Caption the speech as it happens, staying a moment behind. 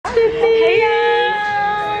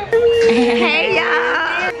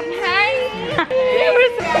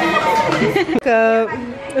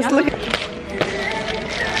Let's look.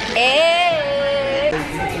 Hey.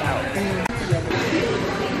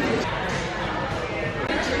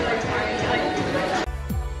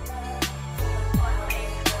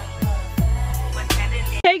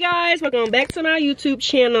 Hey guys, welcome back to my YouTube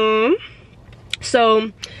channel.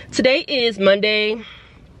 So today is Monday.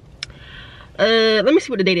 Let me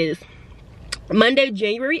see what the date is. Monday,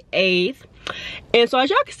 January 8th. And so as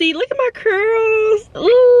y'all can see, look at my curls.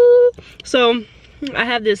 Ooh. So I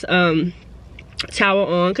have this towel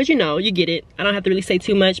on because, you know, you get it. I don't have to really say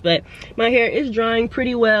too much, but my hair is drying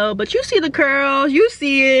pretty well. But you see the curls, you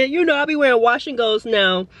see it. You know, I'll be wearing wash and goes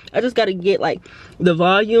now. I just got to get like the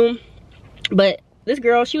volume. But this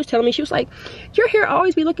girl, she was telling me, she was like, your hair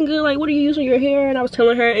always be looking good, like what are you using your hair? And I was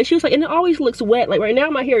telling her, and she was like, and it always looks wet. Like right now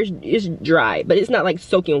my hair is dry, but it's not like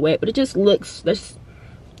soaking wet, but it just looks, that's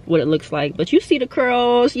what it looks like. But you see the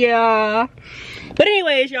curls, yeah. But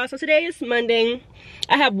anyways, y'all, so today is Monday.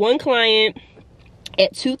 I have one client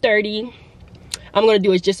at 2:30. I'm gonna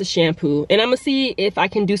do is just a shampoo, and I'm gonna see if I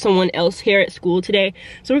can do someone else hair at school today.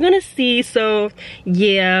 So we're gonna see. So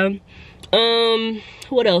yeah,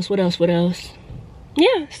 what else?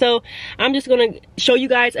 Yeah, so I'm just gonna show you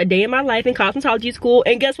guys a day in my life in cosmetology school.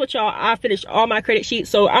 And guess what, y'all, I finished all my credit sheets,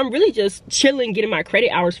 so I'm really just chilling, getting my credit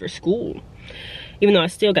hours for school, even though I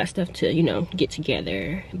still got stuff to, you know, get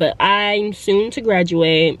together. But I'm soon to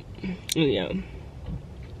graduate.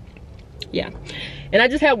 Yeah, and I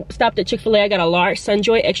just have stopped at Chick-fil-A. I got a large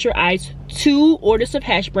Sunjoy extra ice, 2 orders of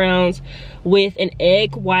hash browns with an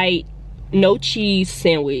egg white no cheese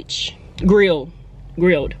sandwich, grilled.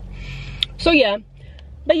 So yeah,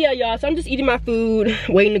 but yeah, y'all, so I'm just eating my food,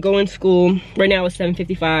 waiting to go in school. Right now it's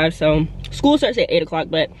 7:55, so school starts at 8 o'clock,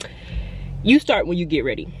 but you start when you get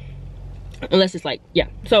ready, unless it's like, yeah.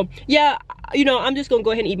 So yeah, you know, I'm just gonna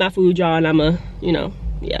go ahead and eat my food, y'all, and I'm you know,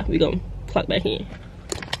 yeah, we gonna clock back in.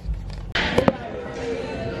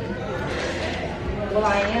 Well,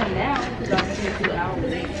 I am now, because I'm going to 2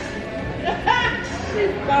 hours.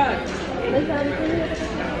 It's fun. Let's have it.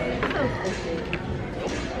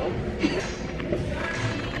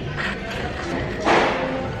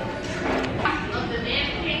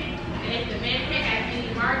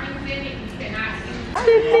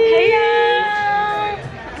 Hey y'all!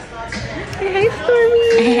 Hey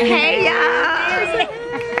Stormy! Hey y'all!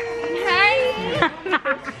 Hey!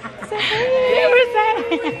 Say hey!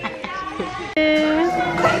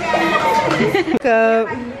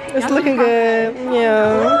 It's looking good.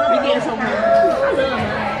 Yeah. We get somewhere.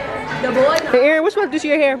 The boy. Hey, Erin, which one do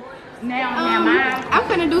your hair? Now, I'm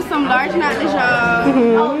gonna do some large knotless,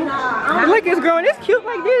 y'all. Look, it's growing. It's cute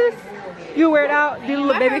like this. You wear it out, do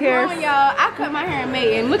little baby hair. Y'all, I cut my hair in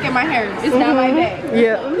May, and look at my hair. It's down like that.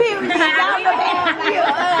 Yeah.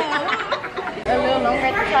 A little longer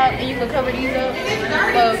at the top, and you can cover these up.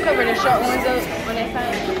 Cover the short ones up on that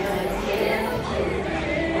side.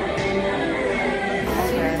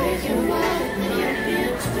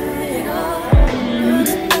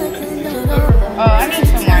 Oh, I need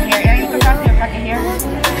some more hair. Erin, you can pass me a packet here.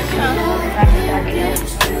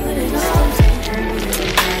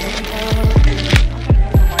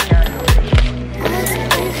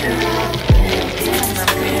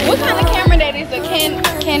 What kind of camera that is? A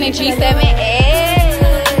Canon G7A?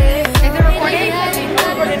 Is it recording?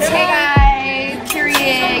 Hey guys,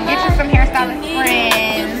 period. Get you some hairstylist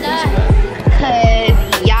friends, cause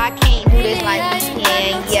y'all can't do this like we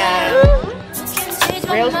can. Yeah.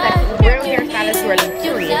 Real hairstylists really,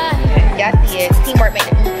 period. Y'all see it. Teamwork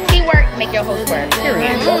make your whole work.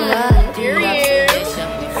 Period. Period.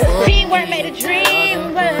 Teamwork made a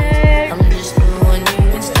dream work.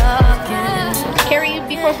 Carrie, you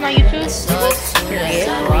be posting on YouTube? Period.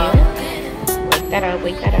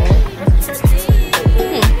 Wake that up.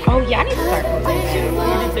 Oh yeah, I need to start.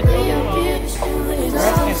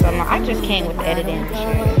 I just can't with the editing.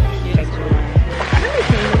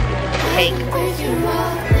 Take this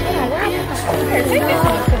one.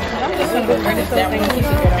 I'm just gonna go for this down and keep it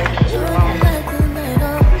going.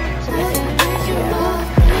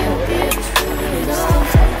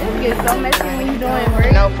 You get so messy when you're doing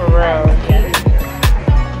work. No, for real.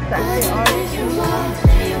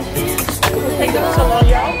 Take them so long,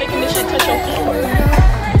 y'all thinking this shit touch your floor.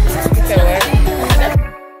 You said what?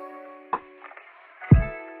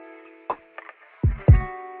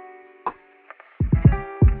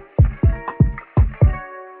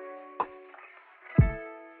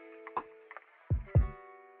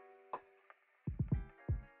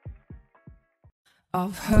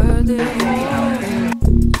 I've heard it all.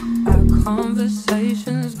 Our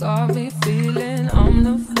conversations got me feeling I'm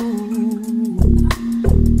the fool.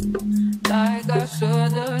 Like I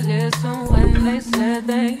should've listened when said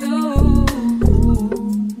that you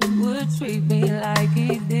would treat me like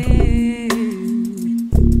he did.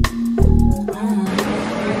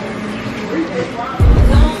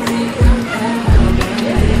 Don't think you care about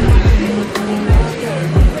me.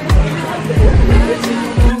 But you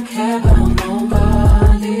don't care about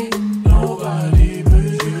nobody. Nobody but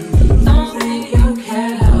you. Don't think you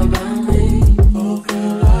care about me. Oh,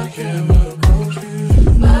 girl, I care about you.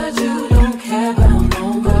 But you don't care about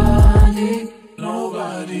nobody.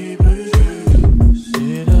 Nobody but you.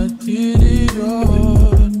 Said I did it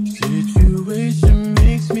all. Situation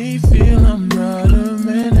makes me feel I'm not a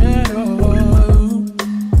man at all.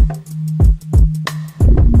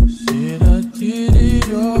 Said I did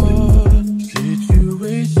it all.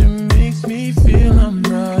 Situation makes me feel I'm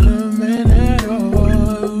not a man at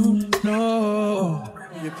all. No,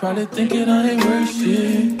 you're probably thinking I ain't worth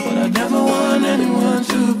shit, but I never want anyone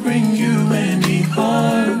to bring you any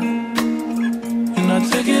harm. And I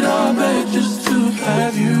take it all back just to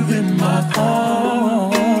have you in my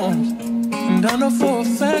arms. And I know for a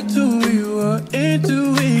fact who you are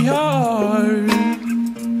into we are.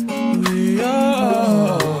 We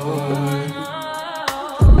are.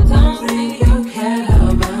 Don't think you care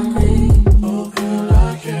about me. Oh, girl, I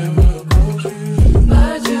care about you.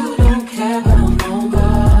 But you don't care about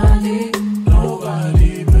nobody.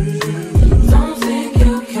 Nobody but you. Don't think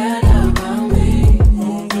you care about me.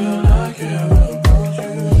 Oh, girl, I care about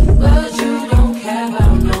you. But you don't care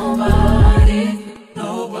about nobody.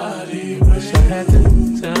 Nobody but you. I had the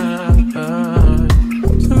time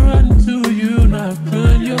to run to you, not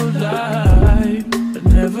ruin your life, but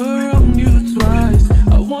never wrong you twice.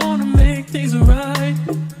 I wanna make things right,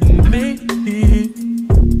 and maybe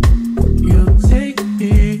you'll take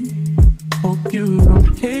it. Hope you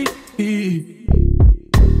don't hate me.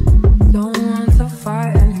 Don't want to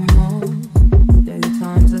fight anymore.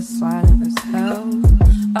 Daytimes are silent as hell.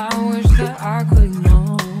 I wish that I could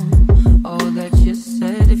know all that you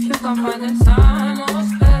said. If you can find the time or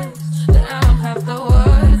space, then I don't have the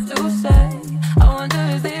words to say. I wonder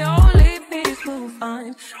is the only peace we'll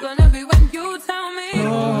find gonna be when you tell me.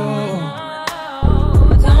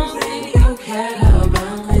 Don't think you care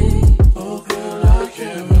about me. Oh, girl, I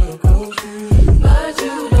care about you. But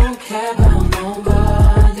you don't care about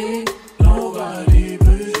nobody. Nobody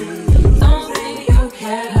but you. Don't think you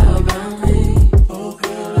care about me. Oh,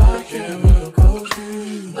 girl, I care about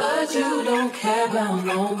you. But you don't care about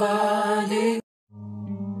nobody.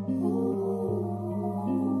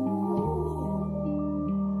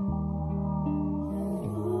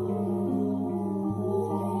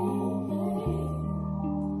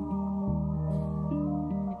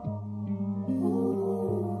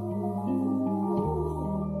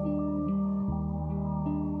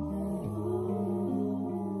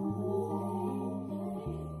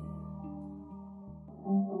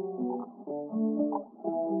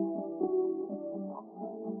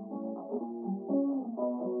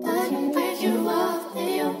 I can break you off,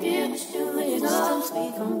 they abuse you. It's so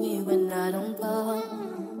sweet for me when I don't blow.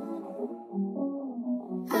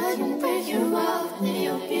 I can break you off, they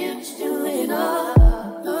abuse you at all.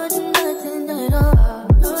 No, nothing at all.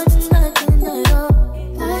 No, nothing at all.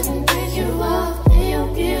 I can break you off, they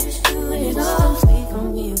abuse you at all. It's so sweet for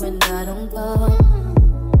me when I don't blow.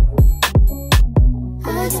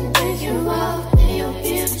 I can break you off, they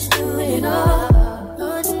abuse you at all. No,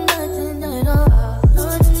 nothing at all.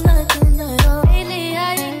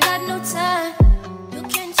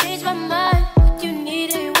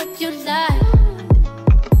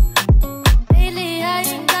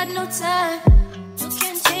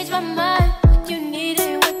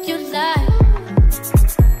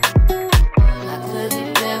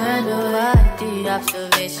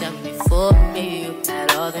 Observation before me, you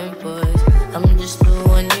had all them boys. I'm just the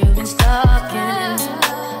one you've been stalking.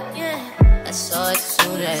 I saw it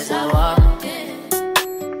soon as I walked in.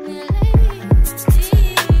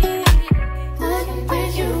 I can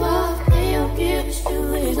break you off, they abuse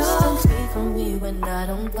you at all. It's so sweet for me when I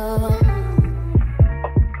don't blow.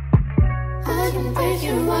 I can break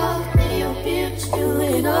you off, they abuse you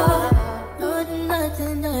at all. No,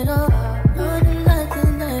 nothing at all. No,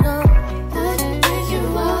 nothing at all. I can break you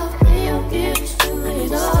off, they abuse you at all.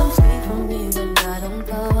 It's so sweet for me when I don't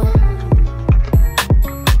blow.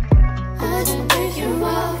 I can break you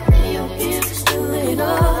off, they abuse you at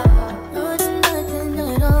all. No, nothing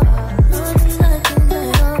at all. No, nothing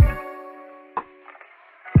at all.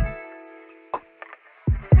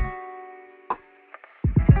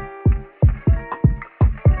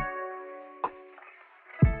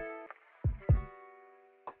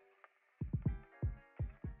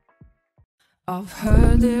 I've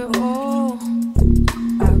heard it all.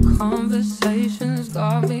 I conversations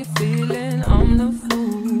got me feeling I'm the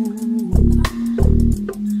fool.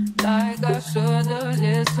 Like I should've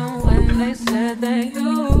listened when they said that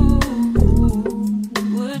you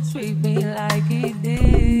would treat me like he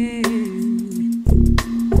did.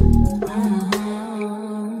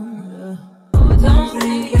 Oh, don't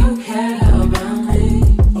think you care about me.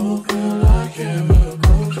 Oh, girl, I care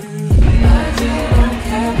about you. But you don't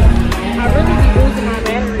care about me. I really be losing my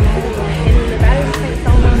battery. And the battery takes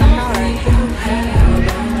so long to charge.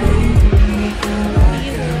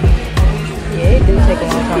 Yeah, it do take a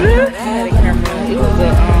long time.